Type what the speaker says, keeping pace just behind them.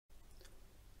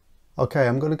Okay,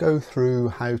 I'm going to go through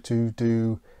how to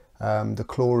do the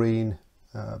chlorine,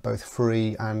 both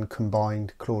free and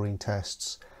combined chlorine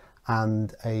tests,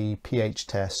 and a pH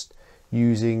test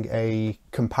using a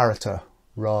comparator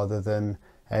rather than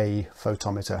a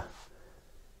photometer.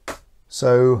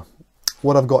 So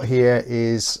what I've got here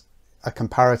is a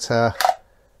comparator,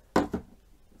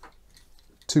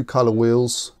 two colour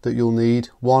wheels that you'll need,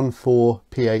 one for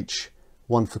pH,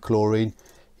 one for chlorine.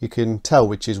 You can tell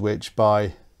which is which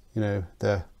by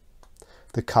the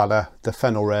colour. The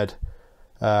phenol red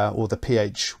or the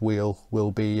pH wheel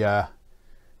will be, the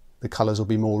colours will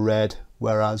be more red,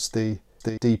 whereas the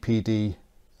DPD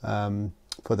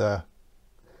for the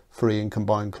free and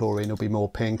combined chlorine will be more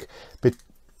pink. But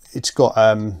it's got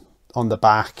on the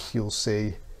back you'll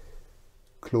see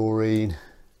chlorine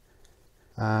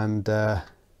and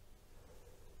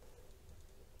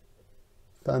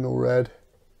phenol red.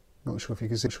 Not sure if you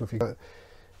can see,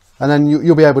 and then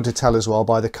you'll be able to tell as well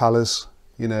by the colours.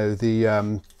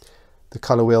 The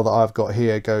colour wheel that I've got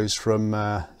here goes from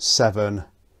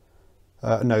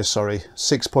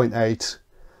 6.8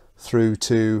 through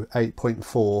to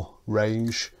 8.4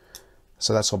 range.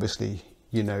 So that's obviously,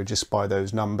 just by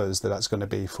those numbers that's going to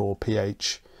be for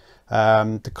pH.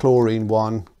 The chlorine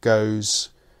one goes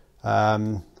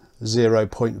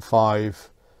 0.5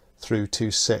 through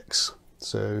to 6.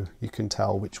 So you can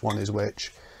tell which one is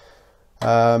which.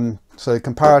 So the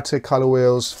comparator, colour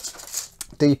wheels,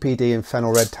 DPD and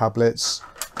phenol red tablets,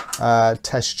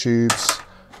 test tubes,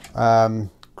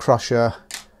 crusher,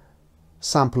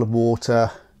 sample of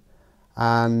water,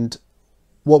 and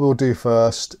what we'll do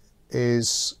first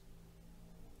is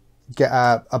get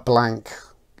a blank.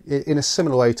 In a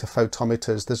similar way to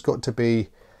photometers, there's got to be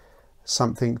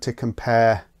something to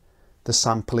compare the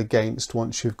sample against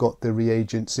once you've got the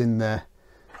reagents in there.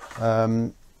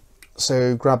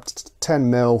 So grab 10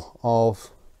 ml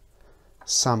of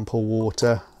sample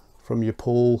water from your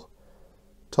pool,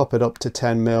 top it up to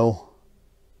 10 ml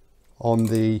on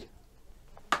the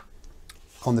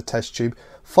test tube,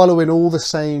 following all the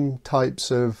same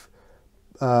types of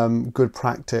good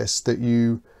practice that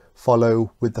you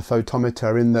follow with the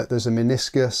photometer, in that there's a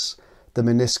meniscus. The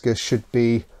meniscus should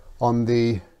be on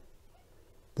the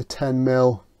 10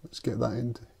 ml, let's get that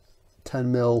into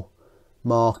 10 ml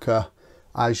marker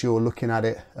as you're looking at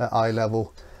it at eye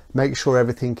level. Make sure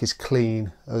everything is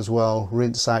clean as well.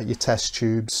 Rinse out your test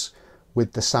tubes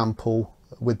with the sample,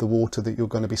 with the water that you're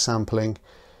going to be sampling,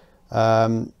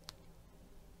 and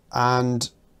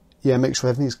yeah, make sure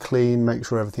everything's clean, make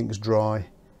sure everything's dry.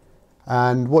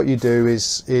 And what you do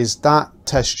is that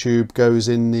test tube goes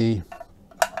in the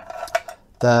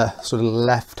sort of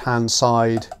left hand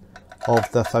side of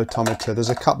the photometer. There's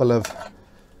a couple of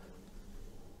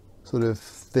sort of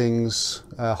things,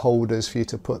 holders for you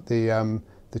to put the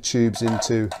tubes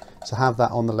into, so have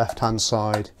that on the left hand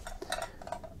side.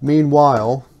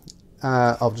 Meanwhile,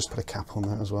 I'll just put a cap on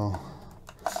that as well.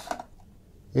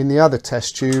 In the other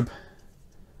test tube,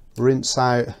 rinse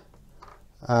out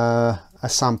a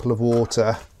sample of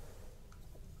water.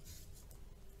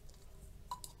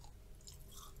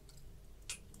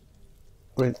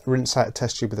 Rinse out a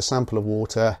test tube with a sample of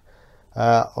water.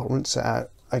 I'll rinse it out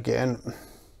again.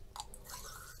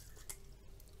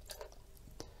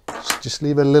 Just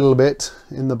leave a little bit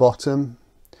in the bottom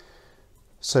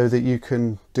so that you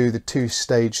can do the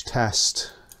two-stage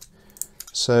test.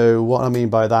 So what I mean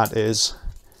by that is,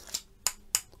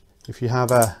 if you have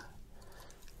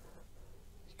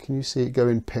can you see it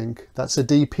going pink? That's a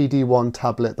DPD1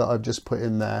 tablet that I've just put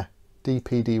in there.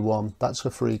 DPD1, that's for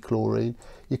free chlorine.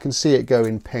 You can see it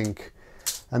going pink.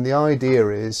 And the idea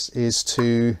is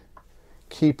to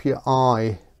keep your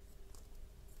eye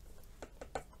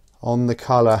on the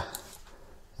colour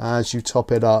as you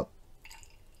top it up.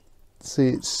 See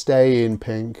it stay in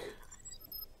pink.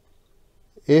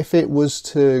 If it was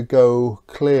to go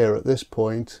clear at this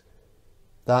point,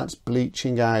 that's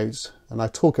bleaching out, and I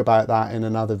talk about that in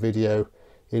another video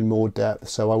in more depth,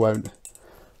 so I won't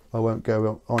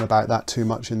go on about that too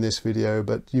much in this video.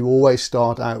 But you always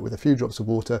start out with a few drops of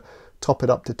water, top it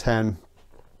up to 10.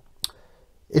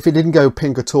 If it didn't go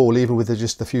pink at all, even with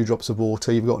just a few drops of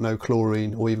water, you've got no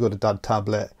chlorine, or you've got a dud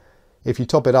tablet. If you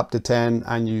top it up to 10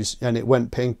 and it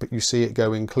went pink, but you see it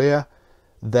going clear,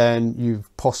 then you've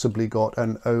possibly got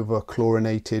an over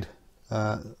chlorinated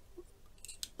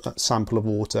sample of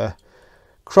water.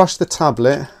 Crush the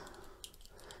tablet.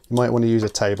 You might want to use a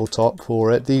tabletop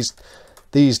for it. These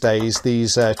days,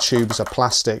 these tubes are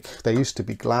plastic. They used to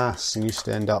be glass and used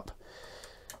to end up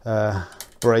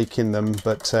breaking them,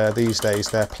 but these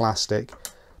days they're plastic.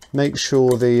 Make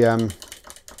sure the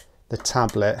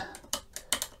tablet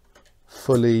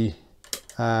fully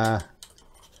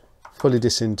fully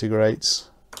disintegrates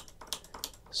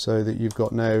so that you've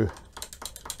got no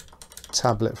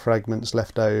tablet fragments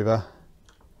left over.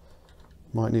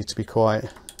 Might need to be quite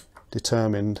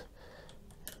determined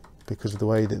because of the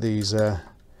way that these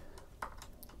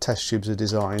test tubes are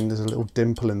designed. There's a little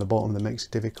dimple in the bottom that makes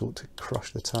it difficult to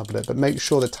crush the tablet, but make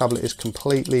sure the tablet is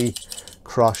completely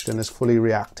crushed and has fully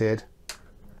reacted.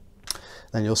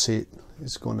 Then you'll see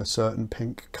it's gone a certain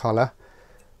pink colour.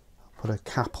 Put a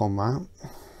cap on that.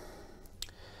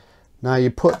 Now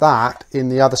you put that in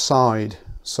the other side,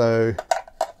 so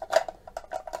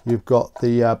you've got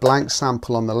the blank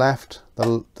sample on the left,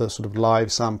 the sort of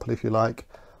live sample if you like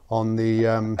on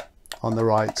the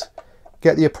right.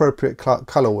 Get the appropriate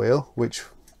colour wheel, which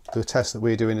the test that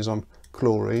we're doing is on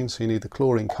chlorine, so you need the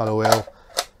chlorine colour wheel,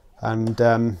 and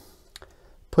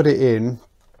put it in.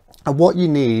 And what you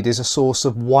need is a source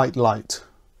of white light,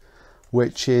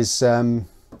 which is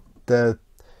the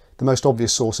most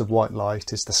obvious source of white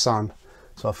light is the sun.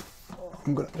 So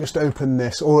I'm going to just open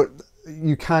this, or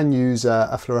you can use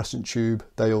a fluorescent tube.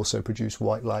 They also produce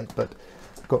white light, but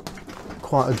I've got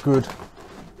quite a good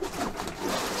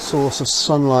source of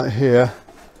sunlight here.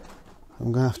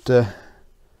 I'm going to have to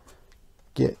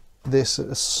get this at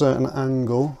a certain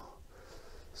angle.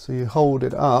 So you hold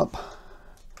it up,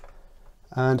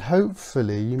 and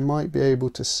hopefully you might be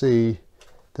able to see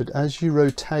that as you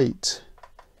rotate,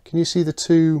 can you see the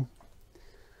two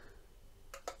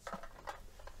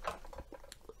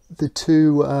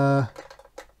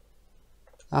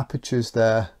apertures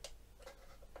there?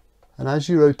 And as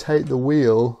you rotate the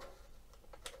wheel,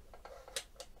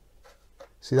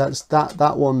 see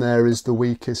that one there is the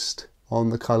weakest on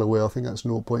the colour wheel. I think that's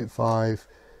 0.5,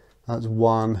 that's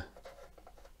 1,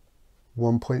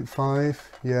 1.5,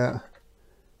 yeah,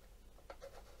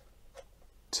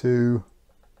 2,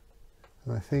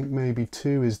 and I think maybe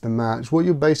 2 is the match. What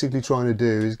you're basically trying to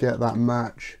do is get that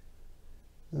match,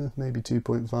 maybe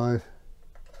 2.5,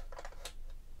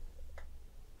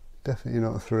 definitely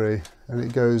not a 3, and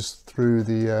it goes through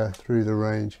the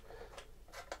range.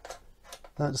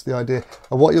 That's the idea.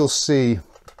 And what you'll see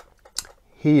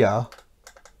here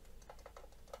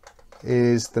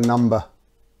is the number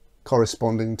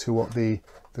corresponding to what the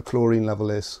chlorine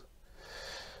level is.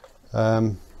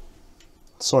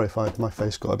 Sorry if my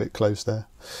face got a bit close there.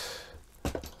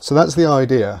 So that's the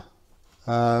idea.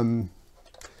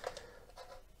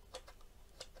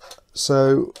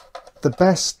 So the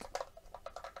best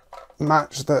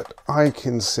match that I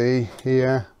can see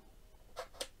here,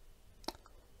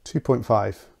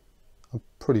 2.5. I'm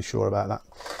pretty sure about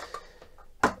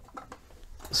that.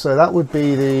 So that would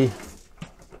be the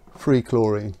free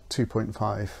chlorine,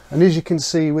 2.5. And as you can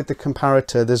see with the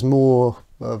comparator, there's more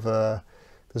of a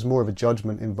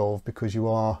judgment involved, because you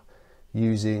are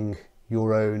using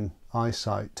your own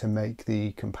eyesight to make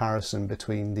the comparison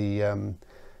between the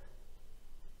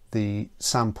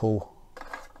sample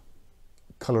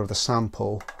colour of the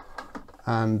sample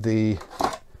and the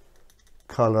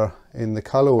colour in the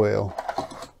colour wheel,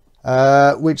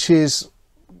 which is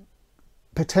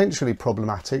potentially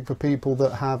problematic for people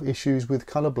that have issues with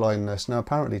colour blindness. Now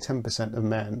apparently 10% of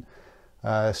men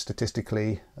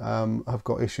statistically have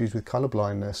got issues with colour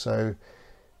blindness, so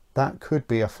that could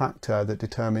be a factor that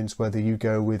determines whether you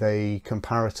go with a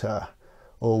comparator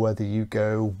or whether you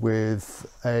go with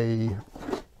a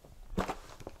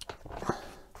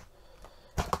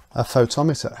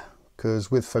photometer,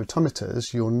 because with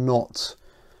photometers you're not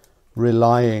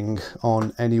relying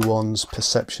on anyone's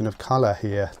perception of colour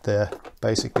here. They're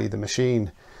basically the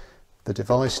machine, the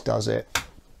device does it.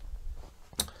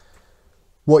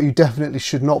 What you definitely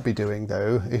should not be doing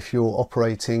though, if you're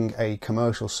operating a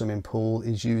commercial swimming pool,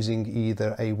 is using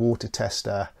either a water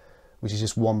tester, which is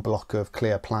just one block of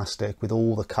clear plastic with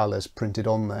all the colours printed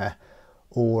on there,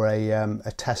 or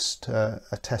a test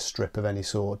strip of any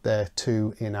sort. They're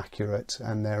too inaccurate,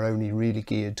 and they're only really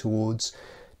geared towards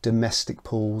domestic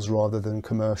pools rather than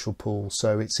commercial pools.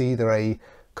 So it's either a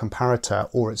comparator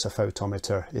or it's a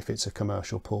photometer if it's a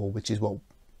commercial pool, which is what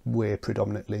we're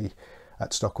predominantly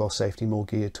at Stockwell Safety more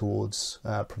geared towards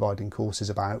providing courses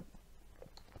about.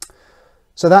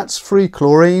 So that's free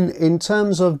chlorine. In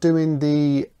terms of doing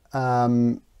the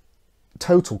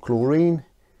total chlorine,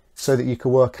 so that you can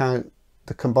work out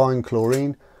the combined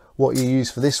chlorine, what you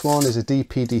use for this one is a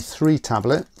DPD3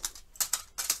 tablet.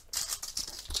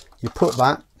 You put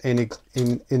that in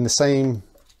the same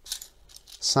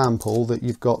sample that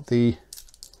you've got the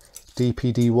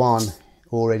DPD1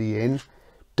 already in.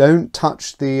 Don't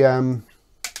touch the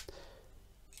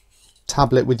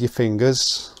tablet with your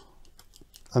fingers,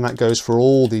 and that goes for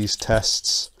all these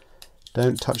tests.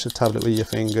 Don't touch the tablet with your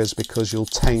fingers, because you'll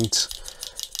taint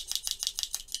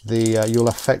you'll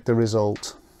affect the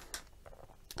result.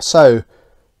 So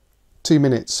 2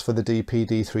 minutes for the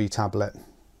DPD3 tablet.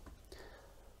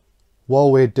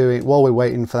 While we're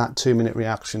waiting for that 2-minute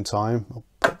reaction time, I'll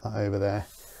put that over there,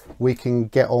 we can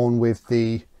get on with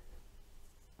the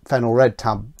phenol red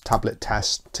tablet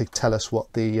test to tell us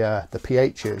what the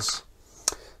pH is.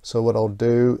 So what I'll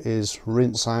do is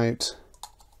rinse out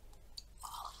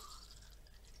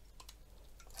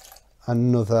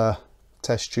another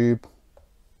test tube,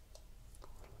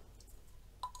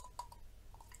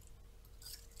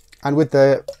 and with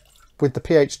the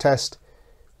pH test,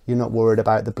 you're not worried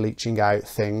about the bleaching out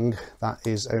thing. That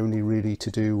is only really to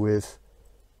do with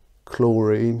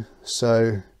chlorine.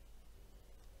 So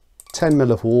 10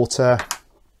 ml of water,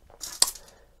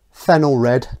 phenol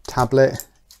red tablet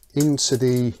into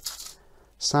the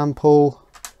sample,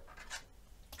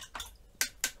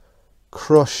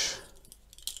 crush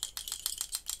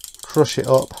it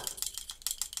up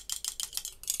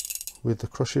with the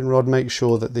crushing rod. Make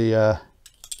sure that the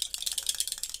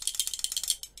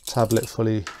tablet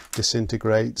fully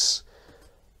disintegrates.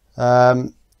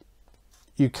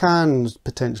 You can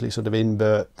potentially sort of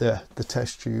invert the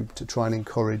test tube to try and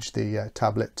encourage the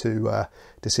tablet to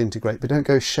disintegrate, but don't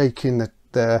go shaking the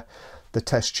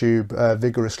test tube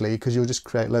vigorously, because you'll just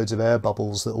create loads of air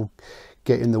bubbles that will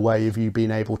get in the way of you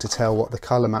being able to tell what the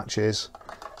colour match is.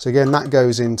 So again, that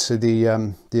goes into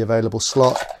the available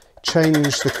slot.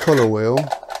 Change the colour wheel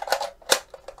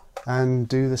and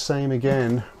do the same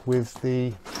again with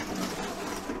the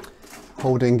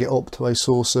holding it up to a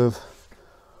source of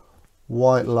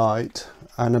white light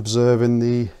and observing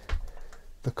the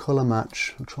colour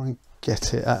match. I'll try and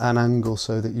get it at an angle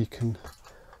so that you can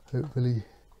hopefully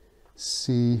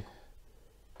see.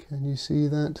 Can you see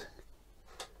that?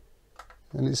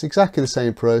 And it's exactly the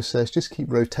same process, just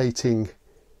keep rotating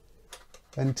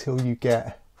until you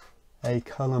get a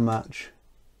colour match.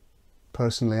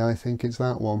 Personally, I think it's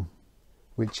that one,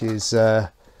 which is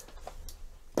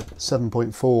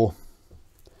 7.4,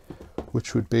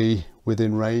 which would be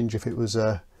within range if it was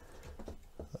a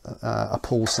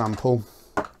pool sample.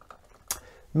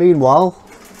 Meanwhile,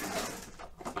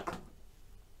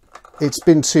 it's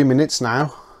been 2 minutes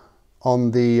now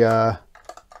on the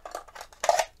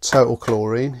total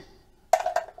chlorine,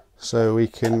 so we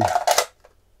can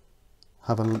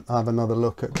have another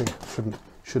look at the,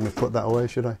 shouldn't have put that away,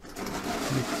 should I?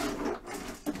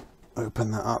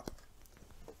 Open that up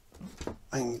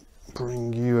and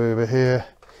bring you over here.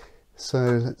 So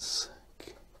let's,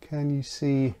 can you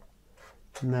see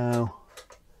now?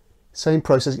 Same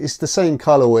process, it's the same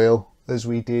colour wheel as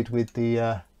we did with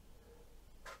the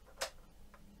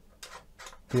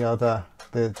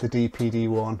DPD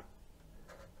one,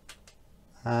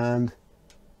 and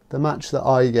the match that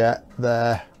I get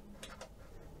there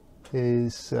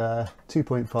is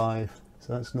 2.5,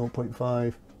 so that's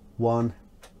 0.5, 1,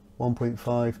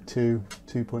 1.5, 2,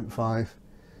 2.5.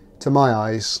 To my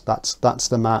eyes, that's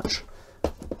the match.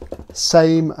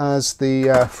 Same as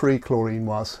the free chlorine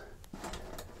was,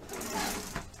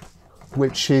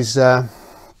 which is what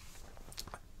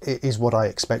I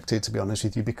expected, to be honest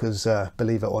with you, because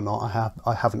believe it or not,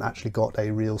 I haven't actually got a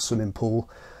real swimming pool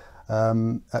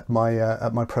at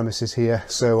my premises here,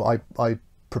 so I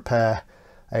prepare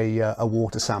a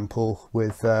water sample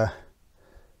with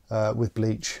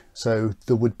bleach, so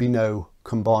there would be no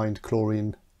combined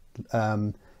chlorine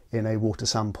in a water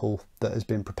sample that has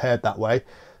been prepared that way,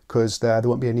 because there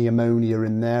won't be any ammonia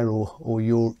in there, or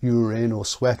urine or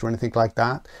sweat or anything like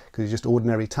that, because it's just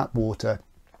ordinary tap water.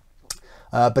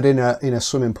 But in a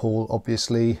swimming pool,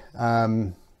 obviously,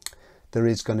 there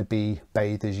is going to be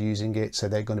bathers using it, so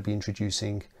they're going to be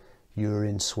introducing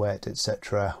urine, sweat,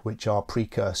 etc., which are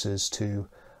precursors to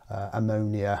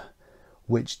ammonia,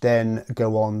 which then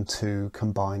go on to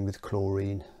combine with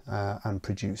chlorine and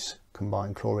produce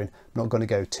combined chlorine. I'm not going to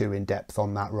go too in depth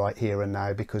on that right here and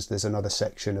now, because there's another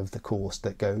section of the course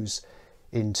that goes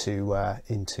into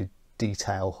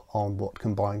detail on what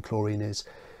combined chlorine is.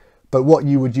 But what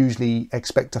you would usually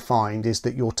expect to find is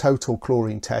that your total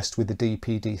chlorine test with the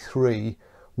DPD3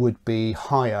 would be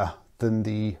higher than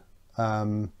the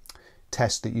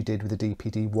test that you did with the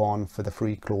DPD1 for the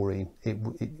free chlorine.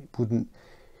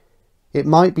 It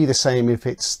might be the same if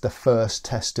it's the first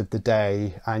test of the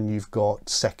day and you've got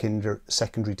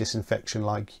secondary disinfection,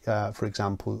 like for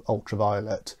example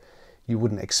ultraviolet. You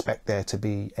wouldn't expect there to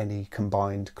be any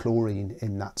combined chlorine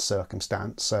in that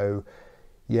circumstance. So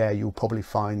yeah, you'll probably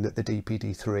find that the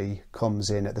DPD3 comes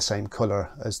in at the same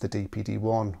colour as the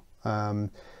DPD1.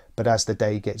 But as the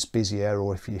day gets busier,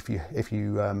 or if you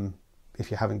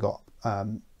haven't got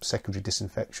secondary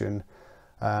disinfection,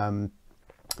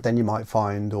 then you might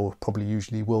find, or probably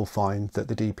usually will find, that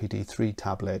the DPD3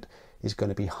 tablet is going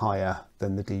to be higher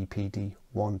than the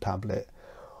DPD1 tablet.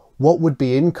 What would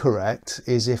be incorrect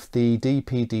is if the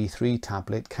DPD3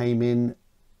 tablet came in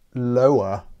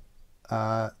lower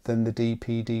than the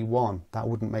DPD1. That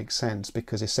wouldn't make sense,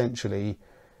 because essentially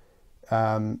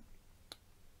when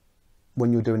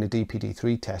you're doing a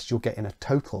DPD3 test, you're getting a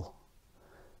total.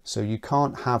 So you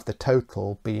can't have the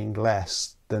total being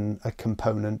less than a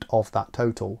component of that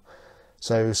total.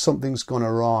 So something's gone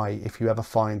awry if you ever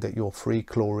find that your free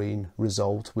chlorine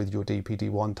result with your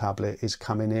DPD1 tablet is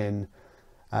coming in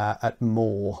at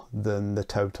more than the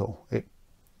total.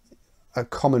 A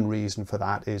common reason for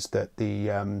that is that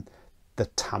the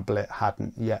tablet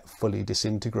hadn't yet fully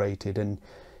disintegrated, and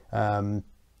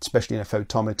especially in a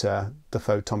photometer, the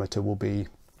photometer will be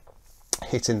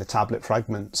hitting the tablet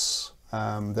fragments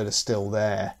that are still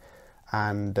there,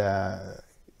 and it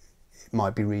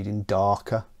might be reading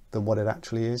darker than what it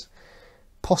actually is.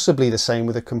 Possibly the same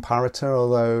with a comparator,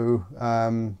 although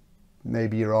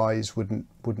maybe your eyes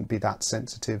wouldn't be that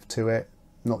sensitive to it.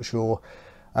 Not sure.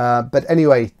 But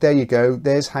anyway, there you go.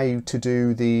 There's how to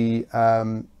do the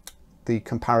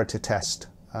comparator test,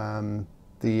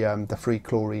 the free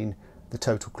chlorine, the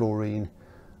total chlorine,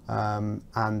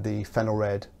 and the phenol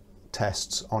red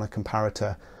tests on a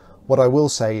comparator. What I will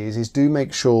say is do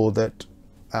make sure that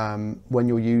when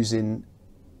you're using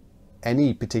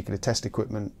any particular test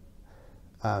equipment,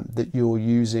 that you're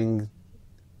using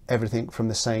everything from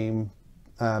the same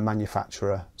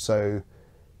manufacturer. So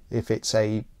if it's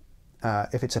a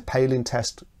Palin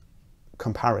test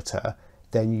comparator,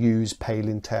 then use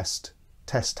Palin test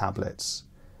tablets,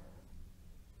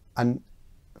 and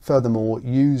furthermore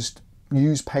use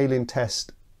Palin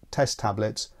test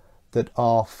tablets that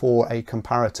are for a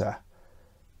comparator,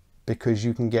 because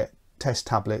you can get test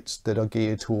tablets that are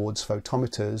geared towards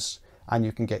photometers, and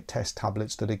you can get test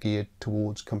tablets that are geared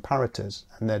towards comparators,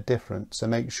 and they're different. So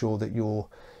make sure that you're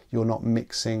not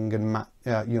mixing and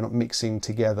you're not mixing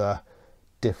together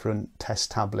different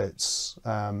test tablets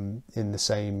in the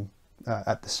same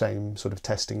at the same sort of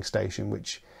testing station,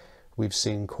 which we've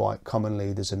seen quite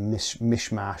commonly. There's a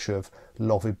mishmash of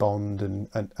Lovibond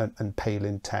and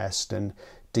Palin test, and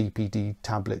DPD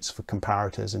tablets for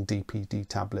comparators and DPD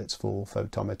tablets for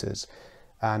photometers,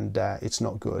 and it's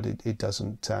not good. It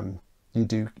doesn't.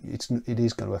 It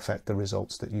is going to affect the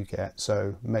results that you get.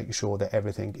 So make sure that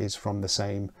everything is from the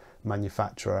same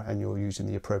manufacturer, and you're using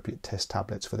the appropriate test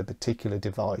tablets for the particular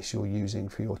device you're using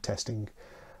for your testing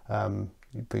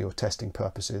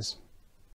purposes.